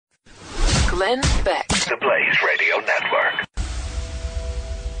Glenn Beck. The Blaze Radio Network.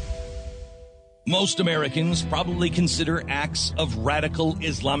 Most Americans probably consider acts of radical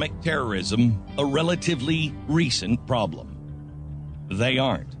Islamic terrorism a relatively recent problem. They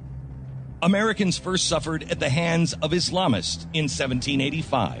aren't. Americans first suffered at the hands of Islamists in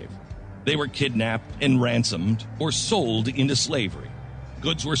 1785. They were kidnapped and ransomed or sold into slavery.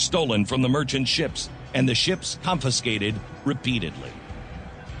 Goods were stolen from the merchant ships, and the ships confiscated repeatedly.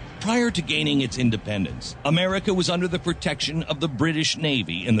 Prior to gaining its independence, America was under the protection of the British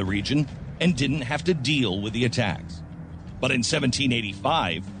Navy in the region and didn't have to deal with the attacks. But in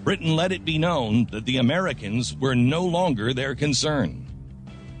 1785, Britain let it be known that the Americans were no longer their concern.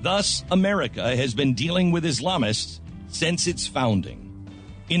 Thus, America has been dealing with Islamists since its founding.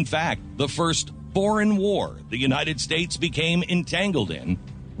 In fact, the first foreign war the United States became entangled in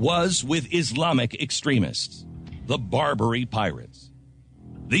was with Islamic extremists, the Barbary Pirates.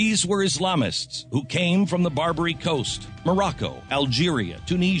 These were Islamists who came from the Barbary Coast, Morocco, Algeria,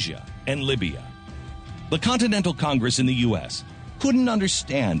 Tunisia, and Libya. The Continental Congress in the U.S. couldn't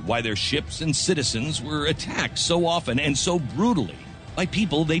understand why their ships and citizens were attacked so often and so brutally by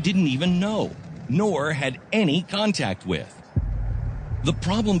people they didn't even know, nor had any contact with. The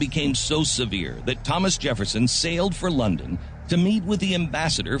problem became so severe that Thomas Jefferson sailed for London to meet with the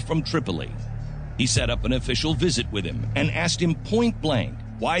ambassador from Tripoli. He set up an official visit with him and asked him point blank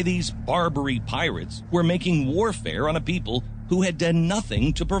why these Barbary pirates were making warfare on a people who had done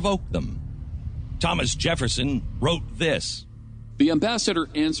nothing to provoke them. Thomas Jefferson wrote this: "The ambassador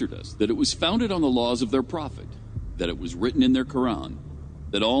answered us that it was founded on the laws of their prophet, that it was written in their Quran,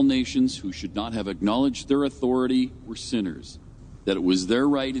 that all nations who should not have acknowledged their authority were sinners, that it was their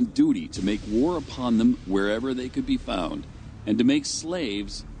right and duty to make war upon them wherever they could be found, and to make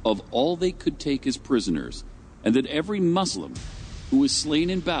slaves of all they could take as prisoners, and that every Muslim who was slain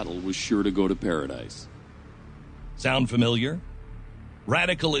in battle was sure to go to paradise." Sound familiar?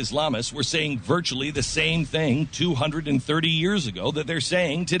 Radical Islamists were saying virtually the same thing 230 years ago that they're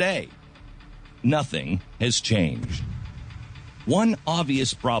saying today. Nothing has changed. One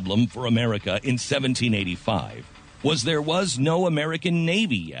obvious problem for America in 1785 was there was no American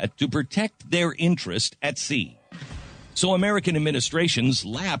Navy yet to protect their interest at sea. So American administrations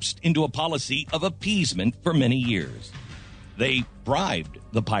lapsed into a policy of appeasement for many years. They bribed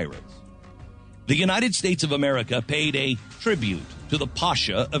the pirates. The United States of America paid a tribute to the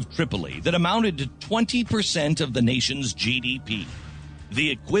Pasha of Tripoli that amounted to 20% of the nation's GDP,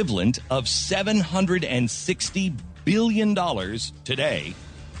 the equivalent of $760 billion today,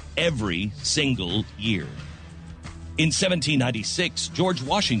 every single year. In 1796, George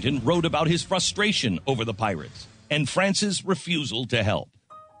Washington wrote about his frustration over the pirates and France's refusal to help.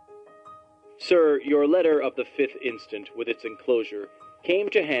 Sir, your letter of the 5th instant, with its enclosure, came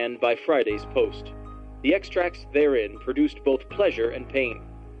to hand by Friday's post. The extracts therein produced both pleasure and pain.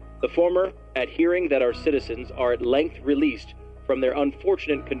 The former, at hearing that our citizens are at length released from their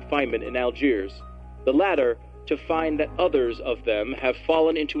unfortunate confinement in Algiers. The latter, to find that others of them have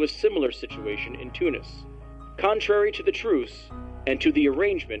fallen into a similar situation in Tunis, contrary to the truce and to the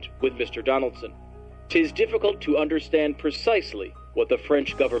arrangement with Mr. Donaldson. 'Tis difficult to understand precisely what the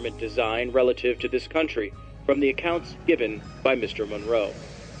French government designed relative to this country from the accounts given by Mr. Monroe.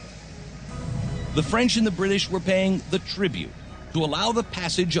 The French and the British were paying the tribute to allow the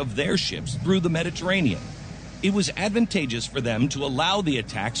passage of their ships through the Mediterranean. It was advantageous for them to allow the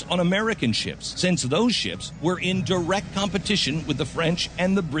attacks on American ships, since those ships were in direct competition with the French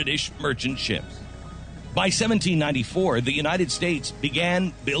and the British merchant ships. By 1794, the United States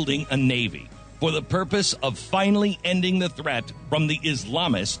began building a navy for the purpose of finally ending the threat from the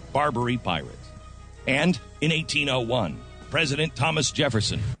Islamist Barbary pirates. And in 1801, President Thomas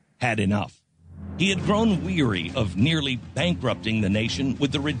Jefferson had enough. He had grown weary of nearly bankrupting the nation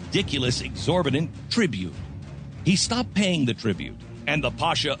with the ridiculous, exorbitant tribute. He stopped paying the tribute, and the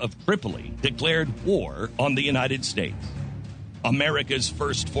Pasha of Tripoli declared war on the United States. America's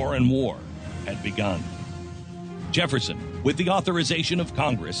first foreign war had begun. Jefferson, with the authorization of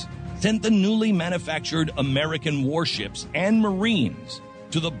Congress, sent the newly manufactured American warships and Marines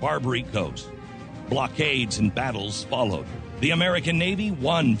to the Barbary Coast. Blockades and battles followed. The American Navy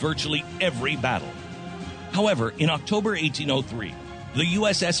won virtually every battle. However, in October 1803, the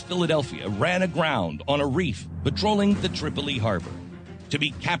USS Philadelphia ran aground on a reef patrolling the Tripoli harbor, to be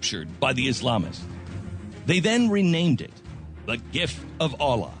captured by the Islamists. They then renamed it the Gift of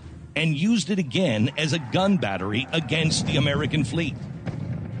Allah and used it again as a gun battery against the American fleet.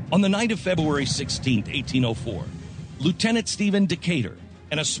 On the night of February 16, 1804, Lieutenant Stephen Decatur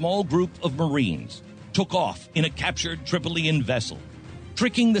and a small group of Marines took off in a captured Tripolian vessel,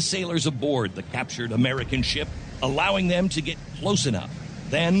 tricking the sailors aboard the captured American ship, allowing them to get close enough.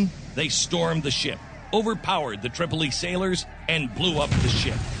 Then they stormed the ship, overpowered the Tripoli sailors, and blew up the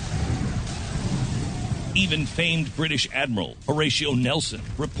ship. Even famed British Admiral Horatio Nelson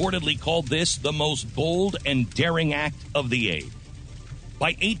reportedly called this the most bold and daring act of the age.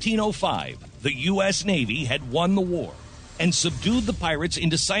 By 1805, the U.S. Navy had won the war and subdued the pirates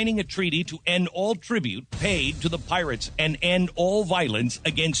into signing a treaty to end all tribute paid to the pirates and end all violence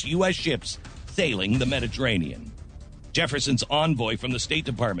against U.S. ships sailing the Mediterranean. Jefferson's envoy from the State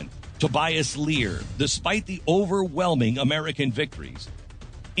Department, Tobias Lear, despite the overwhelming American victories,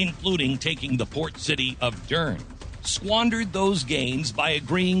 including taking the port city of Dern, squandered those gains by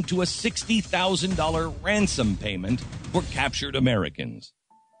agreeing to a $60,000 ransom payment for captured Americans.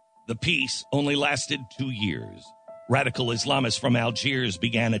 The peace only lasted 2 years. Radical Islamists from Algiers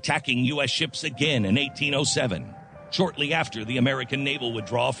began attacking U.S. ships again in 1807, shortly after the American naval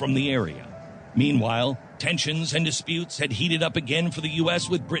withdrawal from the area. Meanwhile, tensions and disputes had heated up again for the U.S.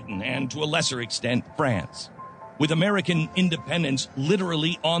 with Britain and, to a lesser extent, France. With American independence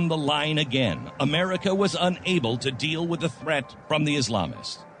literally on the line again, America was unable to deal with the threat from the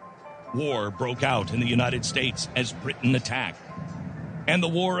Islamists. War broke out in the United States as Britain attacked. And the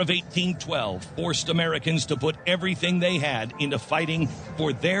War of 1812 forced Americans to put everything they had into fighting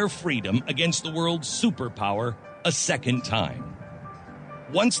for their freedom against the world's superpower a second time.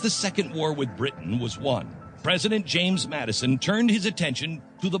 Once the Second War with Britain was won, President James Madison turned his attention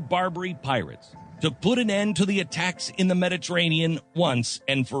to the Barbary pirates to put an end to the attacks in the Mediterranean once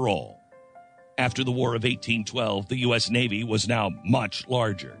and for all. After the War of 1812, the U.S. Navy was now much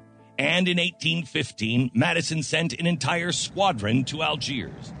larger. And in 1815, Madison sent an entire squadron to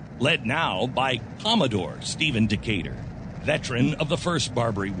Algiers, led now by Commodore Stephen Decatur, veteran of the First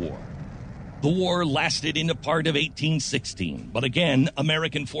Barbary War. The war lasted into part of 1816, but again,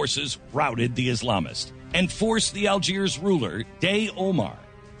 American forces routed the Islamists and forced the Algiers ruler, Dey Omar,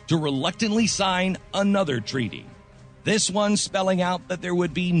 to reluctantly sign another treaty, this one spelling out that there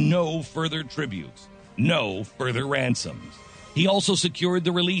would be no further tributes, no further ransoms. He also secured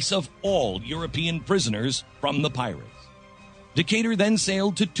the release of all European prisoners from the pirates. Decatur then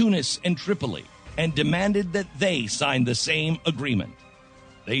sailed to Tunis and Tripoli and demanded that they sign the same agreement.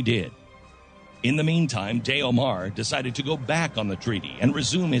 They did. In the meantime, Dey Omar decided to go back on the treaty and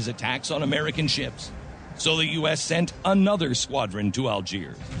resume his attacks on American ships. So the U.S. sent another squadron to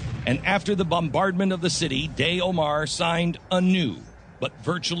Algiers. And after the bombardment of the city, Dey Omar signed a new but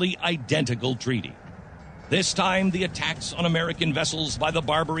virtually identical treaty. This time, the attacks on American vessels by the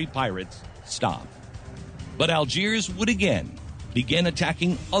Barbary pirates stopped. But Algiers would again begin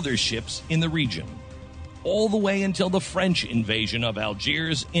attacking other ships in the region, all the way until the French invasion of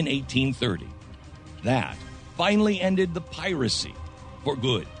Algiers in 1830. That finally ended the piracy for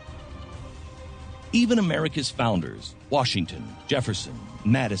good. Even America's founders, Washington, Jefferson,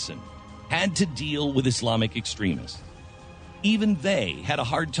 Madison, had to deal with Islamic extremists. Even they had a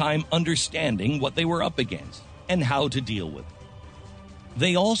hard time understanding what they were up against and how to deal with it.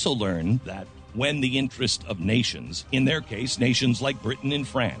 They also learned that when the interest of nations, in their case nations like Britain and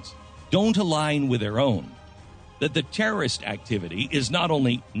France, don't align with their own, that the terrorist activity is not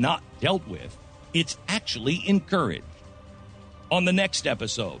only not dealt with, it's actually encouraged. On the next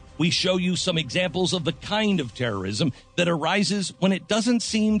episode, we show you some examples of the kind of terrorism that arises when it doesn't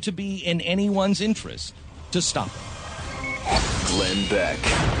seem to be in anyone's interest to stop it. Glenn Beck.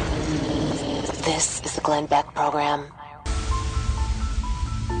 This is the Glenn Beck Program.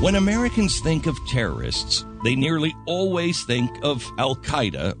 When Americans think of terrorists, they nearly always think of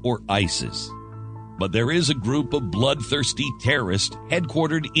Al-Qaeda or ISIS. But there is a group of bloodthirsty terrorists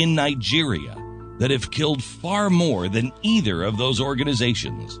headquartered in Nigeria that have killed far more than either of those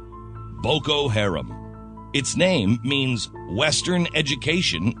organizations. Boko Haram. Its name means Western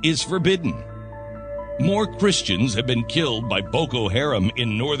education is forbidden. More Christians have been killed by Boko Haram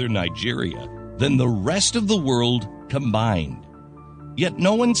in northern Nigeria than the rest of the world combined. Yet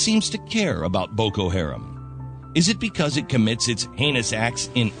no one seems to care about Boko Haram. Is it because it commits its heinous acts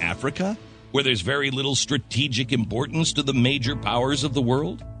in Africa, where there's very little strategic importance to the major powers of the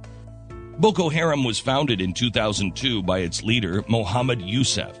world? Boko Haram was founded in 2002 by its leader, Mohammed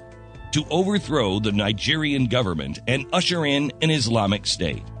Youssef, to overthrow the Nigerian government and usher in an Islamic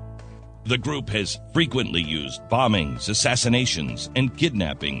State. The group has frequently used bombings, assassinations, and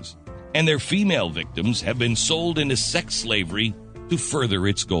kidnappings, and their female victims have been sold into sex slavery to further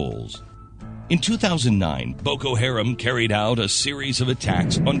its goals. In 2009, Boko Haram carried out a series of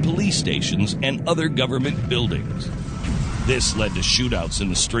attacks on police stations and other government buildings. This led to shootouts in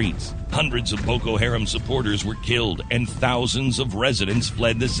the streets. Hundreds of Boko Haram supporters were killed, and thousands of residents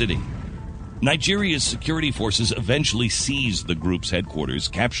fled the city. Nigeria's security forces eventually seized the group's headquarters,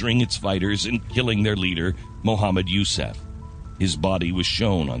 capturing its fighters and killing their leader, Mohammed Yusuf. His body was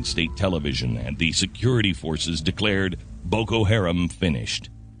shown on state television, and the security forces declared Boko Haram finished.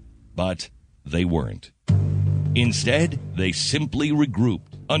 But they weren't. Instead, they simply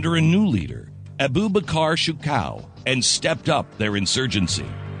regrouped under a new leader, Abubakar Shekau, and stepped up their insurgency.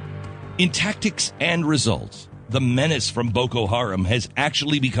 In tactics and results, the menace from Boko Haram has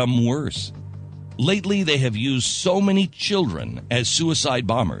actually become worse. Lately, they have used so many children as suicide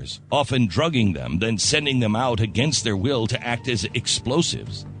bombers, often drugging them, then sending them out against their will to act as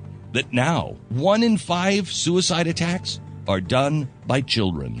explosives, that now 1 in 5 suicide attacks are done by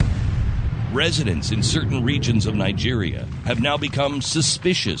children. Residents in certain regions of Nigeria have now become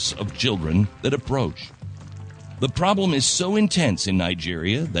suspicious of children that approach. The problem is so intense in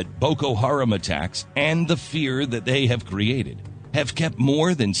Nigeria that Boko Haram attacks and the fear that they have created have kept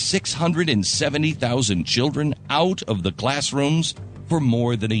more than 670,000 children out of the classrooms for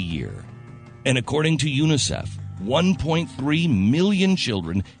more than a year. And according to UNICEF, 1.3 million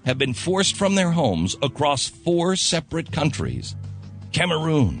children have been forced from their homes across 4 separate countries: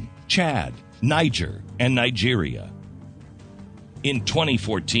 Cameroon, Chad, Niger, and Nigeria. In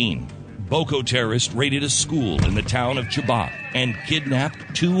 2014, Boko terrorists raided a school in the town of Chibok and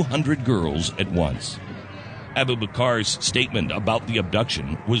kidnapped 200 girls at once. Abubakar's statement about the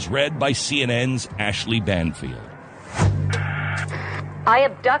abduction was read by CNN's Ashley Banfield. I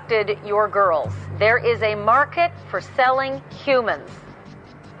abducted your girls. There is a market for selling humans.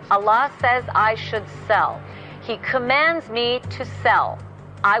 Allah says I should sell. He commands me to sell.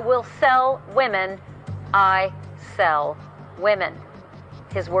 I will sell women. I sell women.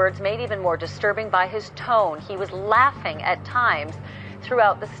 His words made even more disturbing by his tone. He was laughing at times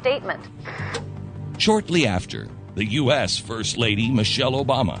throughout the statement. Shortly after, the U.S. First Lady Michelle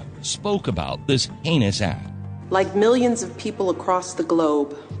Obama spoke about this heinous act. Like millions of people across the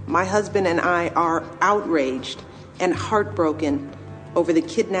globe, my husband and I are outraged and heartbroken over the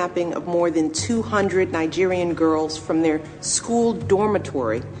kidnapping of more than 200 Nigerian girls from their school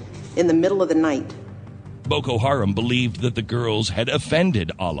dormitory in the middle of the night. Boko Haram believed that the girls had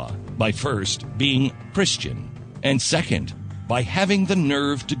offended Allah by first being Christian and second, by having the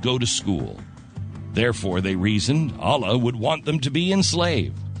nerve to go to school. Therefore, they reasoned Allah would want them to be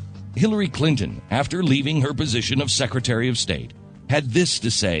enslaved. Hillary Clinton, after leaving her position of Secretary of State, had this to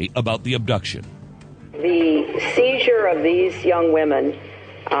say about the abduction. The seizure of these young women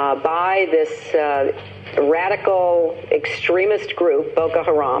by this radical extremist group, Boko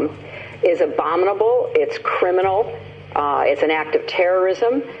Haram, is abominable, it's criminal, it's an act of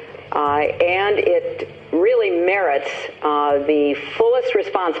terrorism, and it really merits the fullest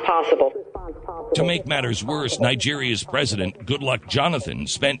response possible. To make matters worse, Nigeria's president, Goodluck Jonathan,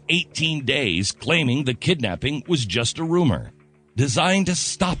 spent 18 days claiming the kidnapping was just a rumor, designed to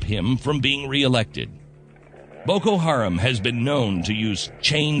stop him from being reelected. Boko Haram has been known to use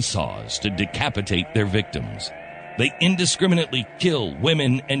chainsaws to decapitate their victims. They indiscriminately kill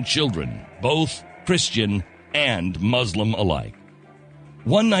women and children, both Christian and Muslim alike.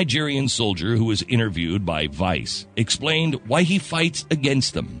 One Nigerian soldier who was interviewed by Vice explained why he fights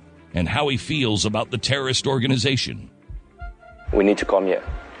against them and how he feels about the terrorist organization. We need to come here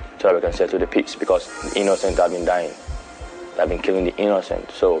so that we can settle the peace, because the innocent have been dying. They've been killing the innocent.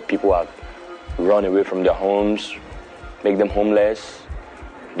 So people have run away from their homes, make them homeless.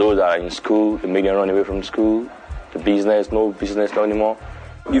 Those that are in school, they make them run away from school. The business, no business no anymore.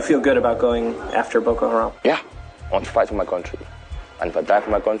 You feel good about going after Boko Haram? Yeah, I want to fight for my country. And if I die for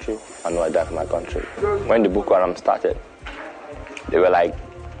my country, I know I die for my country. When the Boko Haram started, they were like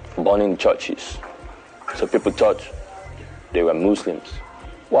burning churches. So people thought they were Muslims.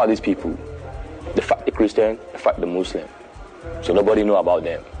 What are these people? They fight the Christian, they fight the Muslim. So nobody know about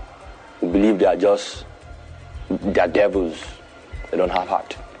them. We believe they are devils. They don't have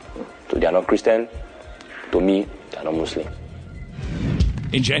heart. So they are not Christian. To me, they are not Muslim.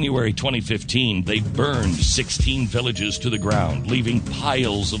 In January 2015, they burned 16 villages to the ground, leaving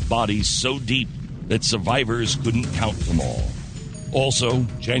piles of bodies so deep that survivors couldn't count them all. Also,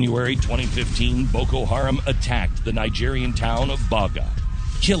 January 2015, Boko Haram attacked the Nigerian town of Baga,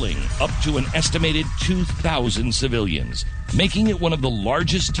 killing up to an estimated 2,000 civilians, making it one of the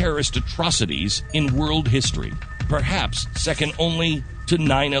largest terrorist atrocities in world history, perhaps second only to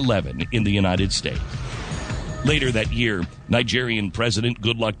 9/11 in the United States. Later that year, Nigerian President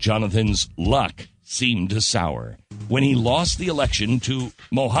Goodluck Jonathan's luck seemed to sour when he lost the election to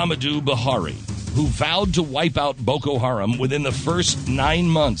Muhammadu Buhari, who vowed to wipe out Boko Haram within the first 9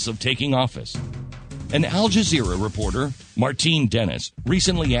 months of taking office. An Al Jazeera reporter, Martine Dennis,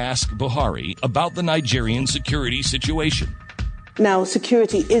 recently asked Buhari about the Nigerian security situation. Now,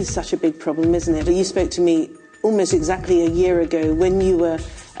 security is such a big problem, isn't it? You spoke to me almost exactly a year ago when you were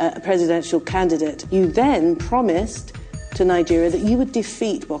a presidential candidate. You then promised to Nigeria that you would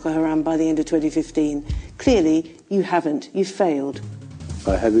defeat Boko Haram by the end of 2015. Clearly, you haven't. You failed.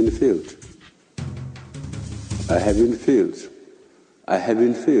 I haven't failed. I haven't failed. I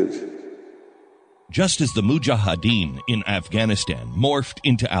haven't failed. Just as the Mujahideen in Afghanistan morphed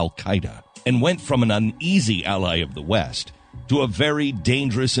into Al-Qaeda and went from an uneasy ally of the West to a very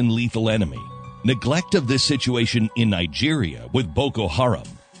dangerous and lethal enemy, neglect of this situation in Nigeria with Boko Haram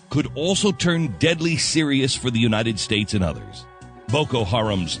could also turn deadly serious for the United States and others. Boko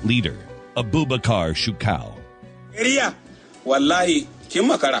Haram's leader, Abubakar Shekau.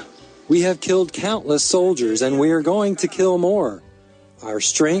 We have killed countless soldiers, and we are going to kill more. Our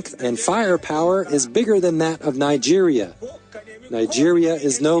strength and firepower is bigger than that of Nigeria. Nigeria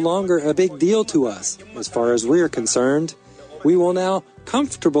is no longer a big deal to us, as far as we are concerned. We will now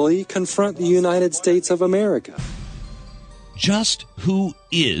comfortably confront the United States of America. Just who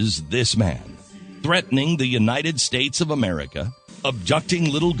is this man? Threatening the United States of America,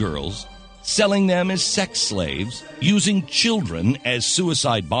 abducting little girls, selling them as sex slaves, using children as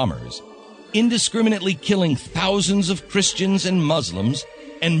suicide bombers, indiscriminately killing thousands of Christians and Muslims,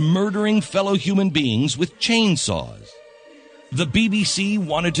 and murdering fellow human beings with chainsaws. The BBC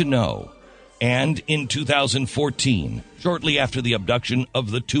wanted to know, and in 2014, shortly after the abduction of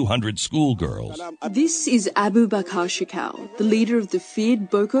the 200 schoolgirls. This is Abubakar Shekau, the leader of the feared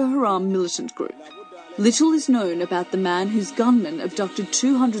Boko Haram militant group. Little is known about the man whose gunmen abducted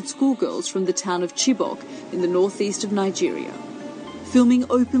 200 schoolgirls from the town of Chibok in the northeast of Nigeria. Filming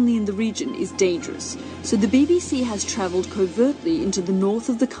openly in the region is dangerous, so the BBC has travelled covertly into the north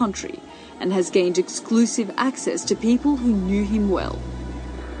of the country and has gained exclusive access to people who knew him well.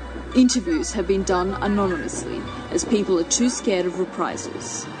 Interviews have been done anonymously, as people are too scared of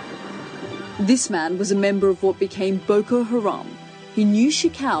reprisals. This man was a member of what became Boko Haram. He knew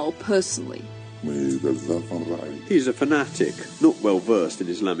Shekau personally. He's a fanatic, not well versed in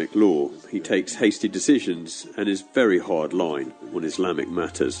Islamic law. He takes hasty decisions and is very hard line on Islamic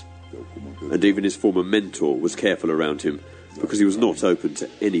matters. And even his former mentor was careful around him because he was not open to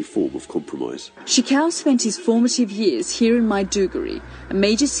any form of compromise. Shekau spent his formative years here in Maiduguri, a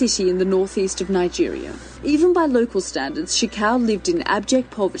major city in the northeast of Nigeria. Even by local standards, Shekau lived in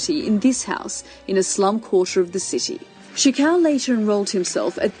abject poverty in this house in a slum quarter of the city. Shekau later enrolled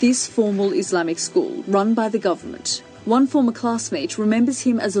himself at this formal Islamic school run by the government. One former classmate remembers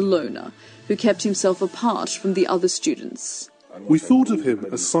him as a loner who kept himself apart from the other students. We thought of him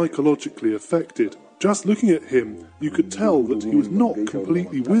as psychologically affected. Just looking at him, you could tell that he was not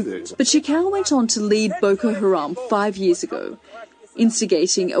completely with it. But Shekau went on to lead Boko Haram 5 years ago,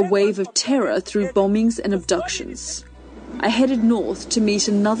 instigating a wave of terror through bombings and abductions. I headed north to meet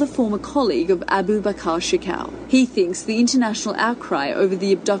another former colleague of Abubakar Shekau. He thinks the international outcry over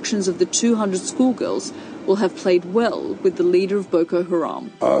the abductions of the 200 schoolgirls will have played well with the leader of Boko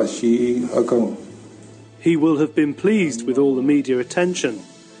Haram. He will have been pleased with all the media attention.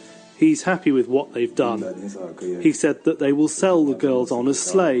 He's happy with what they've done. He said that they will sell the girls on as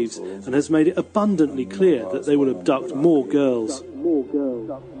slaves and has made it abundantly clear that they will abduct more girls.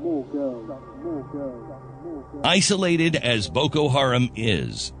 Isolated as Boko Haram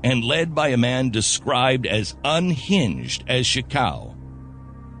is, and led by a man described as unhinged as Shekau,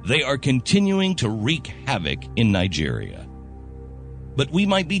 they are continuing to wreak havoc in Nigeria. But we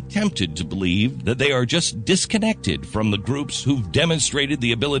might be tempted to believe that they are just disconnected from the groups who've demonstrated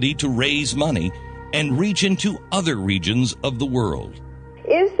the ability to raise money and reach into other regions of the world.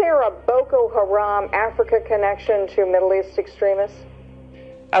 Is there a Boko Haram Africa connection to Middle East extremists?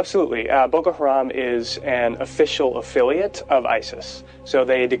 Absolutely. Boko Haram is an official affiliate of ISIS. So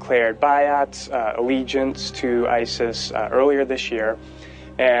they declared bayat, allegiance to ISIS earlier this year.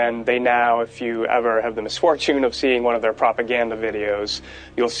 And they now, if you ever have the misfortune of seeing one of their propaganda videos,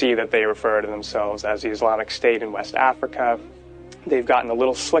 you'll see that they refer to themselves as the Islamic State in West Africa. They've gotten a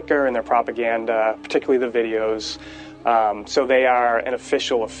little slicker in their propaganda, particularly the videos. So they are an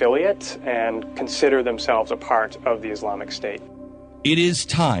official affiliate and consider themselves a part of the Islamic State. It is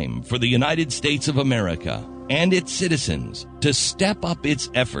time for the United States of America and its citizens to step up its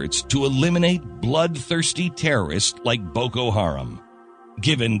efforts to eliminate bloodthirsty terrorists like Boko Haram,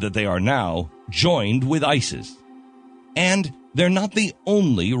 given that they are now joined with ISIS. And they're not the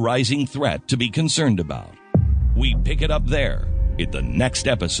only rising threat to be concerned about. We pick it up there in the next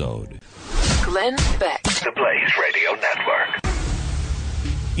episode. Glenn Beck. The Blaze Radio Network.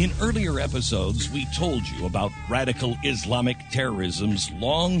 In earlier episodes, we told you about radical Islamic terrorism's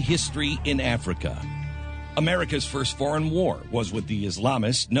long history in Africa. America's first foreign war was with the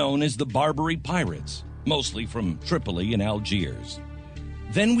Islamists known as the Barbary Pirates, mostly from Tripoli and Algiers.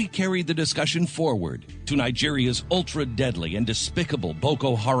 Then we carried the discussion forward to Nigeria's ultra-deadly and despicable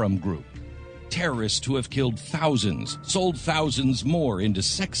Boko Haram group. Terrorists who have killed thousands, sold thousands more into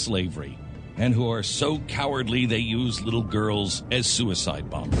sex slavery, and who are so cowardly they use little girls as suicide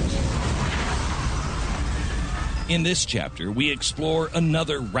bombers. In this chapter, we explore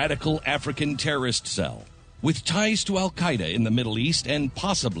another radical African terrorist cell with ties to Al-Qaeda in the Middle East and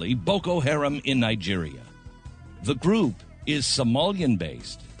possibly Boko Haram in Nigeria. The group is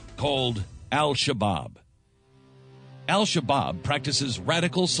Somalian-based, called Al-Shabaab. Al-Shabaab practices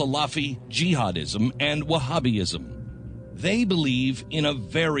radical Salafi jihadism and Wahhabism. They believe in a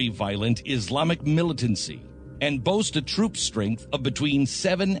very violent Islamic militancy and boast a troop strength of between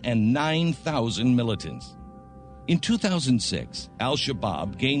 7,000 and 9,000 militants. In 2006,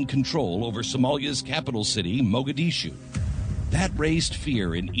 Al-Shabaab gained control over Somalia's capital city, Mogadishu. That raised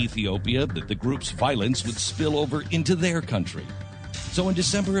fear in Ethiopia that the group's violence would spill over into their country. So in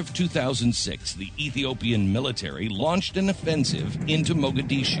December of 2006, the Ethiopian military launched an offensive into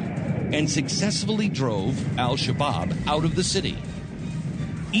Mogadishu and successfully drove Al-Shabaab out of the city.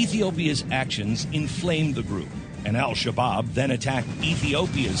 Ethiopia's actions inflamed the group, and Al-Shabaab then attacked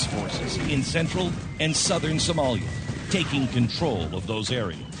Ethiopia's forces in central and southern Somalia, taking control of those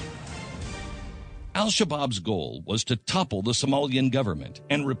areas. Al-Shabaab's goal was to topple the Somalian government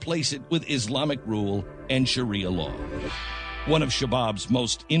and replace it with Islamic rule and Sharia law. One of Shabaab's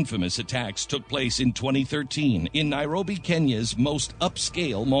most infamous attacks took place in 2013 in Nairobi, Kenya's most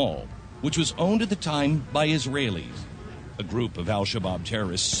upscale mall, which was owned at the time by Israelis. A group of Al-Shabaab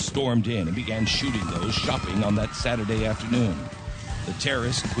terrorists stormed in and began shooting those shopping on that Saturday afternoon. The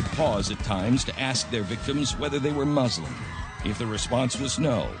terrorists would pause at times to ask their victims whether they were Muslim. If the response was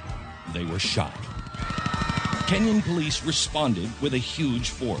no, they were shot. Kenyan police responded with a huge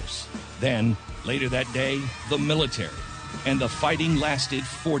force. Then, later that day, the military. And the fighting lasted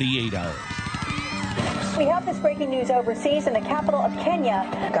 48 hours. We have this breaking news overseas in the capital of Kenya.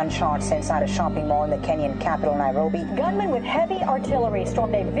 Gunshots inside a shopping mall in the Kenyan capital, Nairobi. Gunmen with heavy artillery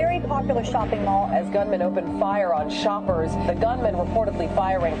stormed a very popular shopping mall as gunmen opened fire on shoppers. The gunmen reportedly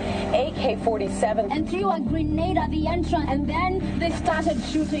firing AK-47 and threw a grenade at the entrance, and then they started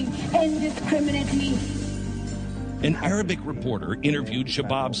shooting indiscriminately. An Arabic reporter interviewed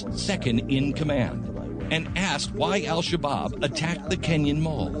Shabaab's second-in-command and asked why Al-Shabaab attacked the Kenyan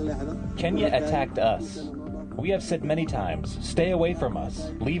mall. Kenya attacked us. We have said many times, stay away from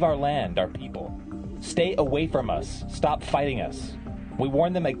us. Leave our land, our people. Stay away from us. Stop fighting us. We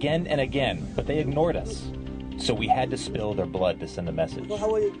warned them again and again, but they ignored us. So we had to spill their blood to send a message.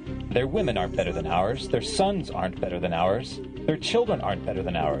 Their women aren't better than ours. Their sons aren't better than ours. Their children aren't better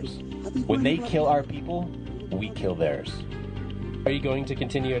than ours. When they kill our people, we kill theirs. Are you going to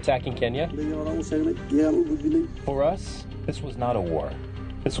continue attacking Kenya? For us, this was not a war.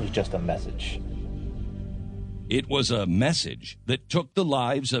 This was just a message. It was a message that took the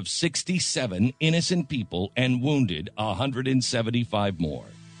lives of 67 innocent people and wounded 175 more.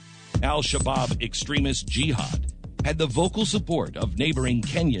 Al-Shabaab extremist jihad had the vocal support of neighboring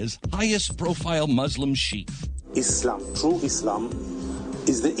Kenya's highest-profile Muslim sheikh. Islam, true Islam,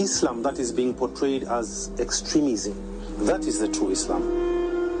 is the Islam that is being portrayed as extremism. That is the true Islam.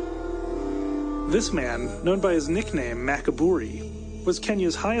 This man, known by his nickname Makaburi, was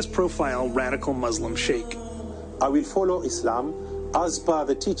Kenya's highest-profile radical Muslim sheikh. I will follow Islam as per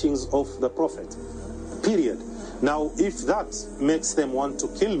the teachings of the Prophet. Period. Now, if that makes them want to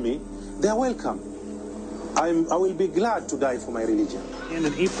kill me, they are welcome. I will be glad to die for my religion. And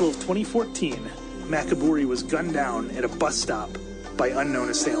in April of 2014, Makaburi was gunned down at a bus stop by unknown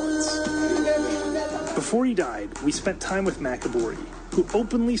assailants. Before he died, we spent time with Makaburi, who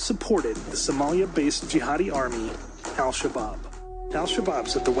openly supported the Somalia-based jihadi army, Al-Shabaab. Al-Shabaab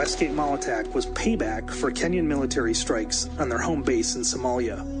said the Westgate Mall attack was payback for Kenyan military strikes on their home base in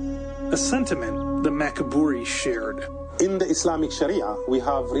Somalia, a sentiment that Makaburi shared. In the Islamic Sharia, we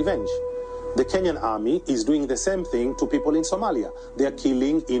have revenge. The Kenyan army is doing the same thing to people in Somalia. They are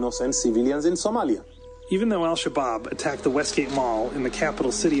killing innocent civilians in Somalia. Even though Al-Shabaab attacked the Westgate Mall in the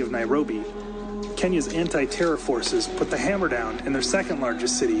capital city of Nairobi, Kenya's anti-terror forces put the hammer down in their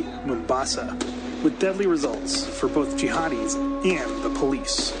second-largest city, Mombasa, with deadly results for both jihadis and the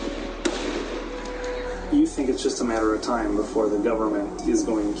police. You think it's just a matter of time before the government is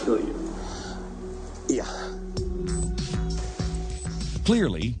going to kill you? Yeah.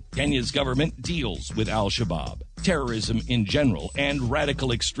 Clearly, Kenya's government deals with al-Shabaab, terrorism in general, and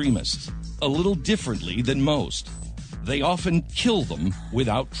radical extremists a little differently than most. They often kill them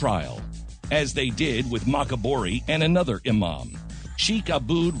without trial, as they did with Makaburi and another imam, Sheikh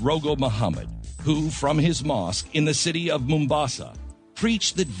Aboud Rogo Muhammad, who, from his mosque in the city of Mombasa,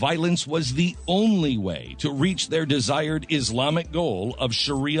 preached that violence was the only way to reach their desired Islamic goal of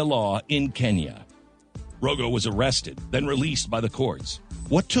Sharia law in Kenya. Rogo was arrested, then released by the courts.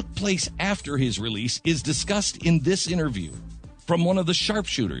 What took place after his release is discussed in this interview from one of the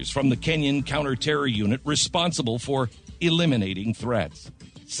sharpshooters from the Kenyan counter-terror unit responsible for eliminating threats,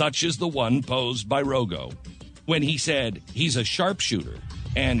 such as the one posed by Rogo, when he said he's a sharpshooter,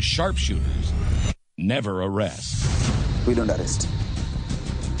 and sharpshooters never arrest. We don't arrest.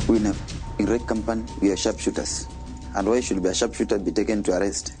 We never. In Red Company, we are sharpshooters. And why should a sharpshooter be taken to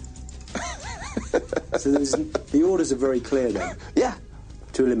arrest? So the orders are very clear then? Yeah.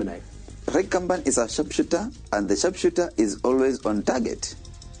 To eliminate? Red Company is a sharpshooter, and the sharpshooter is always on target.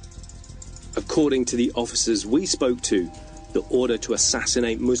 According to the officers we spoke to, the order to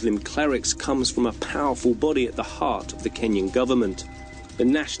assassinate Muslim clerics comes from a powerful body at the heart of the Kenyan government, the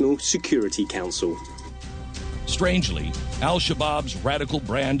National Security Council. Strangely, al-Shabaab's radical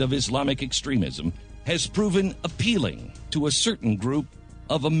brand of Islamic extremism has proven appealing to a certain group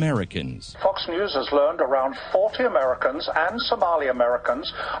of Americans. Fox News has learned around 40 Americans and Somali Americans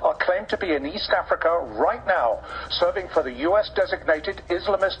are claimed to be in East Africa right now, serving for the U.S.-designated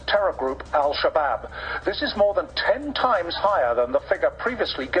Islamist terror group Al-Shabaab. This is more than 10 times higher than the figure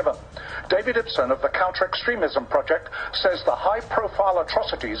previously given. David Ibsen of the Counter-Extremism Project says the high-profile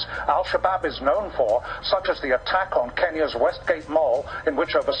atrocities Al-Shabaab is known for, such as the attack on Kenya's Westgate Mall, in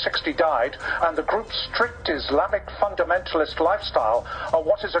which over 60 died, and the group's strict Islamic fundamentalist lifestyle, are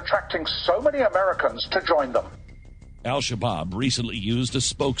what is attracting so many Americans to join them. Al-Shabaab recently used a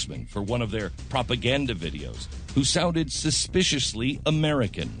spokesman for one of their propaganda videos who sounded suspiciously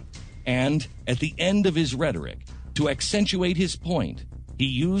American. And at the end of his rhetoric, to accentuate his point, he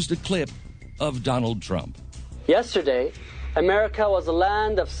used a clip of Donald Trump. Yesterday, America was a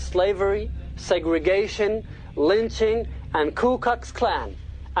land of slavery, segregation, lynching, and Ku Klux Klan.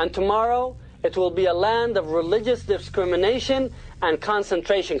 And tomorrow, it will be a land of religious discrimination and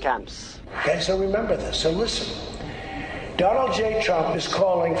concentration camps. Okay, so remember this. So listen. Donald J. Trump is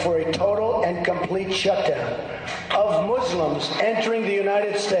calling for a total and complete shutdown of Muslims entering the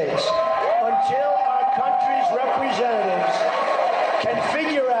United States until our country's representatives can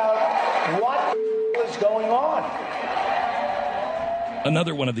figure out what is going on.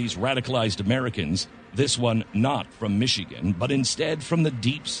 Another one of these radicalized Americans, this one not from Michigan, but instead from the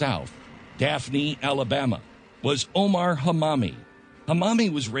Deep South, Daphne, Alabama, was Omar Hamami.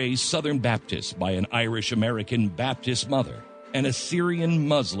 Hamami was raised Southern Baptist by an Irish-American Baptist mother and a Syrian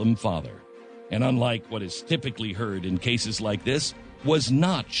Muslim father. And unlike what is typically heard in cases like this, was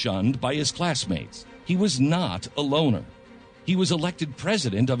not shunned by his classmates. He was not a loner. He was elected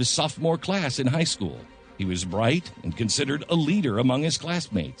president of his sophomore class in high school. He was bright and considered a leader among his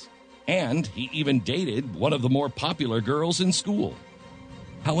classmates. And he even dated one of the more popular girls in school.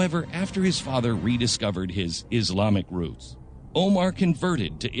 However, after his father rediscovered his Islamic roots, Omar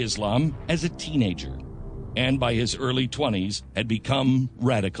converted to Islam as a teenager, and by his early 20s had become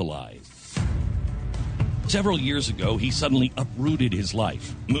radicalized. Several years ago, he suddenly uprooted his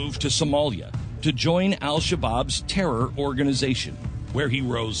life, moved to Somalia to join al-Shabaab's terror organization, where he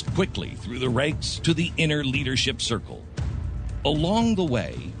rose quickly through the ranks to the inner leadership circle. Along the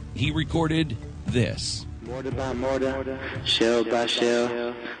way, he recorded this. Mortar by mortar, shell by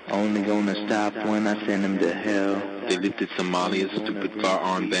shell, only gonna stop when I send them to hell. They lifted Somalia's stupid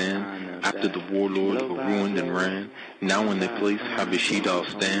firearm ban after the warlords were ruined and ran. Now when they place Habashid all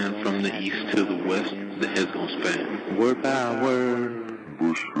stand from the east to the west, the head's gonna span. Word by word.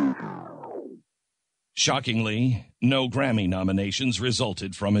 Shockingly, no Grammy nominations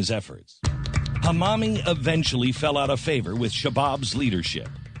resulted from his efforts. Hamami eventually fell out of favor with Shabaab's leadership,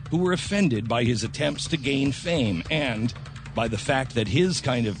 who were offended by his attempts to gain fame and by the fact that his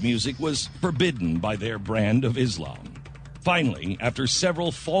kind of music was forbidden by their brand of Islam. Finally, after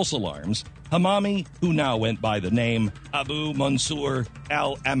several false alarms, Hamami, who now went by the name Abu Mansour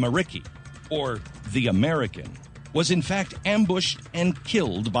al-Amariki, or the American, was in fact ambushed and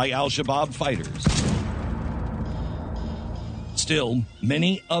killed by al-Shabaab fighters. Still,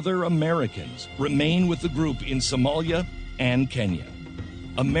 many other Americans remain with the group in Somalia and Kenya.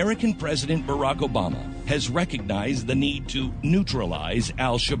 American President Barack Obama has recognized the need to neutralize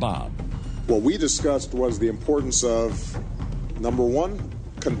al-Shabaab. What we discussed was the importance of, number one,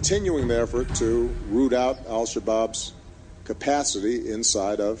 continuing the effort to root out al-Shabaab's capacity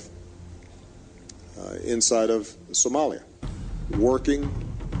inside of Somalia, working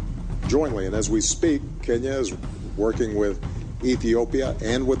jointly. And as we speak, Kenya is working with Ethiopia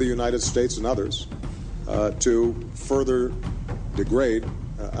and with the United States and others to further degrade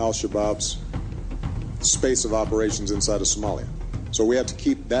al-Shabaab's space of operations inside of Somalia. So we have to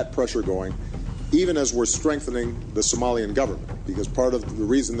keep that pressure going, even as we're strengthening the Somalian government, because part of the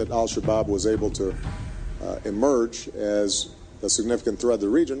reason that al-Shabaab was able to emerge as a significant threat to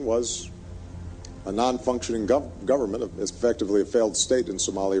the region was a non-functioning government, effectively a failed state in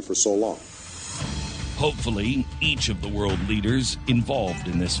Somalia for so long. Hopefully, each of the world leaders involved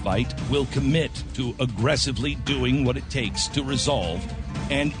in this fight will commit to aggressively doing what it takes to resolve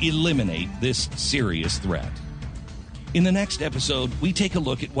and eliminate this serious threat. In the next episode, we take a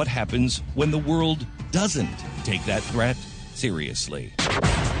look at what happens when the world doesn't take that threat seriously.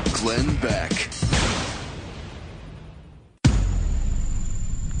 Glenn Beck.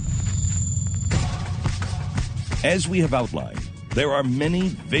 As we have outlined, there are many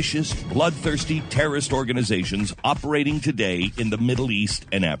vicious, bloodthirsty terrorist organizations operating today in the Middle East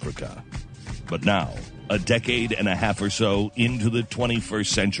and Africa. But now, a decade and a half or so into the 21st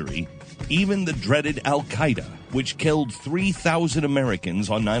century, even the dreaded Al-Qaeda, which killed 3,000 Americans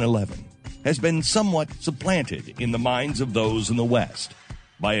on 9/11, has been somewhat supplanted in the minds of those in the West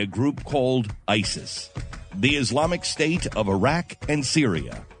by a group called ISIS, the Islamic State of Iraq and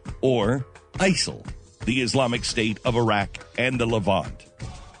Syria, or ISIL, the Islamic State of Iraq and the Levant.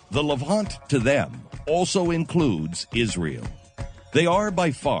 The Levant, to them, also includes Israel. They are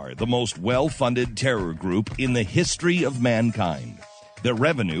by far the most well-funded terror group in the history of mankind. Their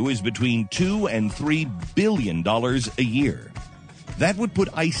revenue is between $2 and $3 billion a year. That would put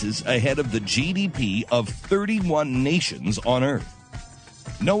ISIS ahead of the GDP of 31 nations on Earth.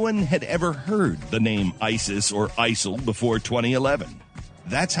 No one had ever heard the name ISIS or ISIL before 2011.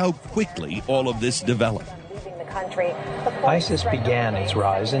 That's how quickly all of this developed. ISIS began its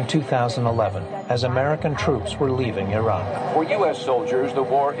rise in 2011 as American troops were leaving Iraq. For U.S. soldiers, the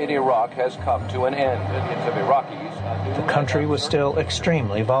war in Iraq has come to an end. Millions of Iraqis. The country was still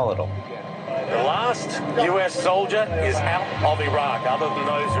extremely volatile. The last U.S. soldier is out of Iraq, other than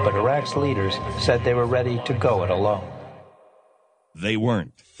those who... But Iraq's leaders said they were ready to go it alone. They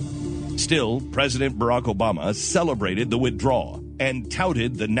weren't. Still, President Barack Obama celebrated the withdrawal and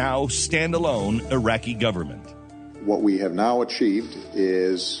touted the now standalone Iraqi government. What we have now achieved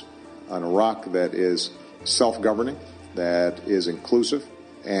is an Iraq that is self-governing, that is inclusive,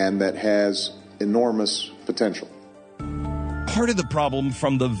 and that has enormous potential. Part of the problem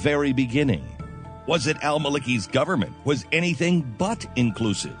from the very beginning was that al-Maliki's government was anything but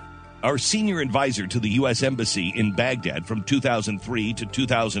inclusive. Our senior advisor to the U.S. Embassy in Baghdad from 2003 to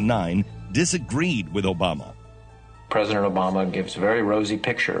 2009 disagreed with Obama. President Obama gives a very rosy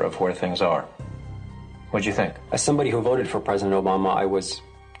picture of where things are. What'd you think? As somebody who voted for President Obama, I was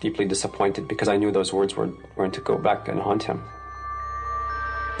deeply disappointed because I knew those words were going to go back and haunt him.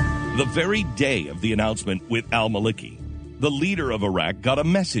 The very day of the announcement with al-Maliki, the leader of Iraq got a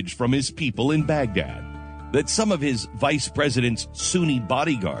message from his people in Baghdad that some of his vice president's Sunni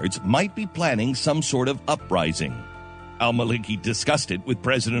bodyguards might be planning some sort of uprising. Al-Maliki discussed it with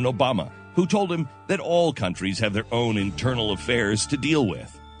President Obama, who told him that all countries have their own internal affairs to deal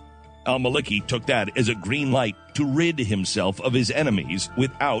with. Al-Maliki took that as a green light to rid himself of his enemies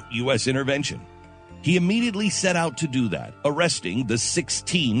without U.S. intervention. He immediately set out to do that, arresting the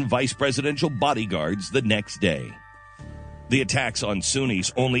 16 vice presidential bodyguards the next day. The attacks on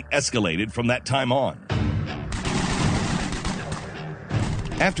Sunnis only escalated from that time on.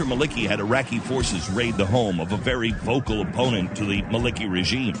 After Maliki had Iraqi forces raid the home of a very vocal opponent to the Maliki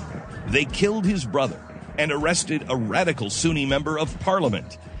regime, they killed his brother and arrested a radical Sunni member of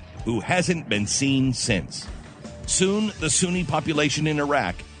parliament who hasn't been seen since. Soon, the Sunni population in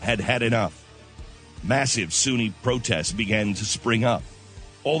Iraq had had enough. Massive Sunni protests began to spring up.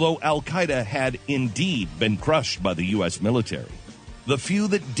 Although al-Qaeda had indeed been crushed by the U.S. military, the few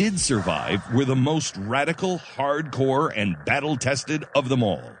that did survive were the most radical, hardcore, and battle-tested of them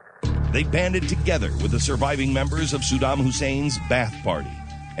all. They banded together with the surviving members of Saddam Hussein's Ba'ath Party,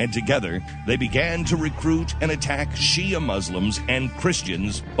 and together they began to recruit and attack Shia Muslims and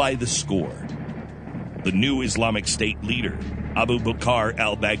Christians by the score. The new Islamic State leader, Abu Bakr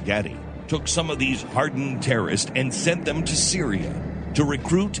al-Baghdadi, took some of these hardened terrorists and sent them to Syria to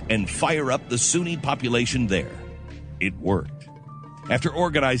recruit and fire up the Sunni population there. It worked. After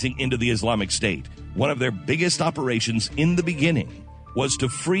organizing into the Islamic State, one of their biggest operations in the beginning was to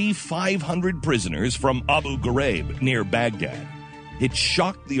free 500 prisoners from Abu Ghraib near Baghdad. It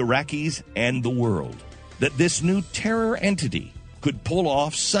shocked the Iraqis and the world. that this new terror entity could pull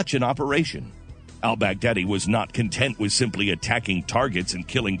off such an operation. Al-Baghdadi was not content with simply attacking targets and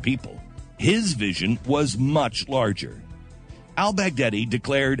killing people. His vision was much larger. Al-Baghdadi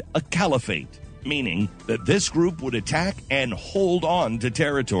declared a caliphate, meaning that this group would attack and hold on to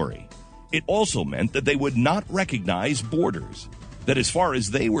territory. It also meant that they would not recognize borders, that as far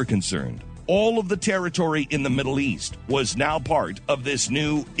as they were concerned, all of the territory in the Middle East was now part of this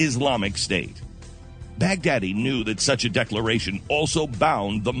new Islamic State. Baghdadi knew that such a declaration also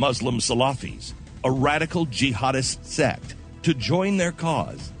bound the Muslim Salafis, a radical jihadist sect, to join their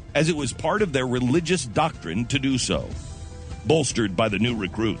cause, as it was part of their religious doctrine to do so. Bolstered by the new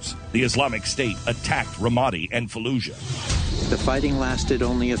recruits, the Islamic State attacked Ramadi and Fallujah. The fighting lasted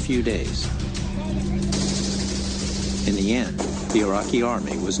only a few days. In the end, the Iraqi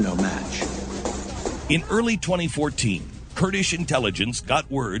army was no match. In early 2014, Kurdish intelligence got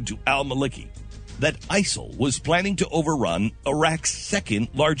word to al-Maliki that ISIL was planning to overrun Iraq's second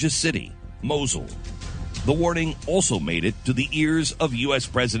largest city, Mosul. The warning also made it to the ears of U.S.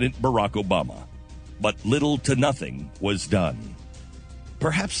 President Barack Obama, but little to nothing was done.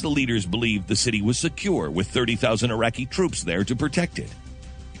 Perhaps the leaders believed the city was secure with 30,000 Iraqi troops there to protect it.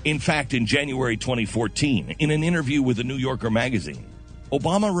 In fact, in January 2014, in an interview with the New Yorker magazine,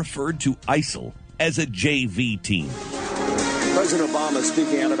 Obama referred to ISIL as a JV team. President Obama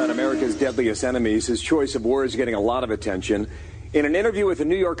speaking out about America's deadliest enemies. His choice of words getting a lot of attention. In an interview with the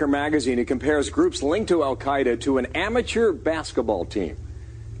New Yorker magazine, he compares groups linked to al-Qaeda to an amateur basketball team.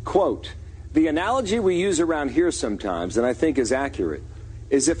 Quote, "The analogy we use around here sometimes, and I think is accurate,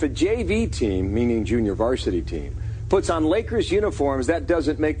 is if a JV team, meaning junior varsity team, puts on Lakers uniforms, that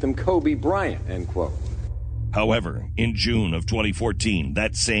doesn't make them Kobe Bryant," end quote. However, in June of 2014,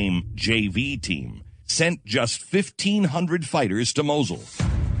 that same JV team sent just 1,500 fighters to Mosul.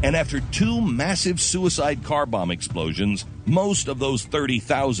 And after 2 massive suicide car bomb explosions, most of those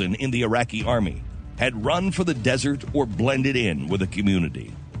 30,000 in the Iraqi army had run for the desert or blended in with the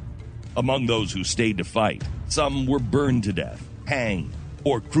community. Among those who stayed to fight, some were burned to death, hanged,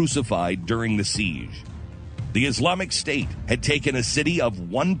 or crucified during the siege. The Islamic State had taken a city of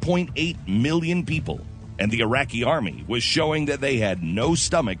 1.8 million people, and the Iraqi army was showing that they had no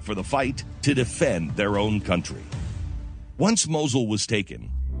stomach for the fight to defend their own country. Once Mosul was taken,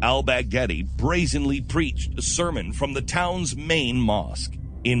 al-Baghdadi brazenly preached a sermon from the town's main mosque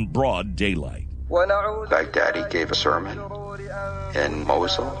in broad daylight. Baghdadi gave a sermon in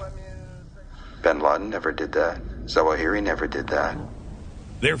Mosul. Bin Laden never did that. Zawahiri never did that.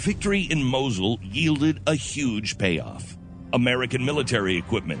 Their victory in Mosul yielded a huge payoff. American military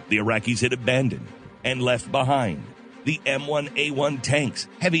equipment the Iraqis had abandoned and left behind, the M1A1 tanks,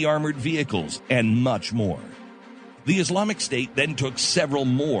 heavy armored vehicles, and much more. The Islamic State then took several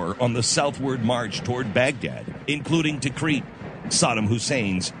more on the southward march toward Baghdad, including Tikrit, Saddam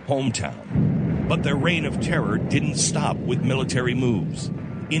Hussein's hometown. But their reign of terror didn't stop with military moves.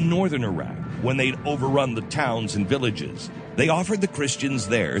 In northern Iraq, when they'd overrun the towns and villages, they offered the Christians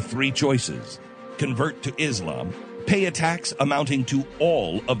there 3 choices: convert to Islam, pay a tax amounting to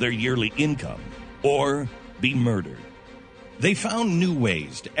all of their yearly income, or be murdered. They found new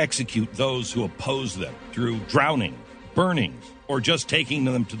ways to execute those who opposed them through drowning, burnings, or just taking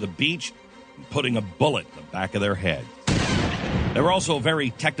them to the beach and putting a bullet in the back of their head. They were also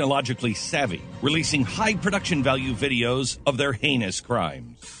very technologically savvy, releasing high production value videos of their heinous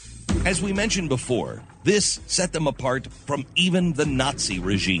crimes. As we mentioned before, this set them apart from even the Nazi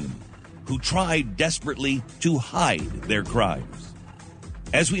regime, who tried desperately to hide their crimes.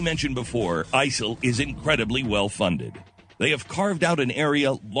 As we mentioned before, ISIL is incredibly well funded. They have carved out an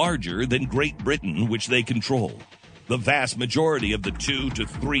area larger than Great Britain, which they control. The vast majority of the $2 to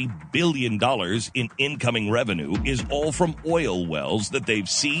 $3 billion in incoming revenue is all from oil wells that they've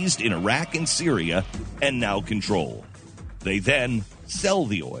seized in Iraq and Syria and now control. They then sell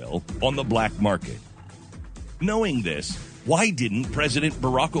the oil on the black market. Knowing this, why didn't President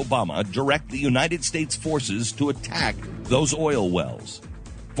Barack Obama direct the United States forces to attack those oil wells?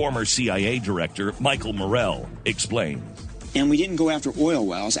 Former CIA Director Michael Morrell explains. And we didn't go after oil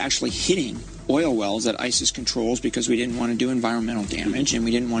wells, actually hitting oil wells that ISIS controls, because we didn't want to do environmental damage and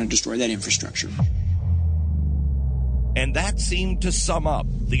we didn't want to destroy that infrastructure. And that seemed to sum up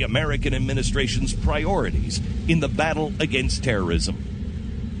the American administration's priorities in the battle against terrorism.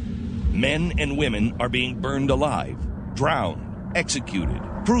 Men and women are being burned alive, drowned, executed,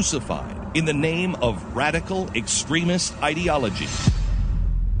 crucified in the name of radical extremist ideology.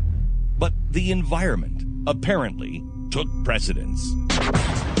 But the environment apparently took precedence.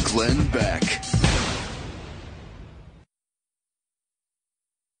 Glenn Beck.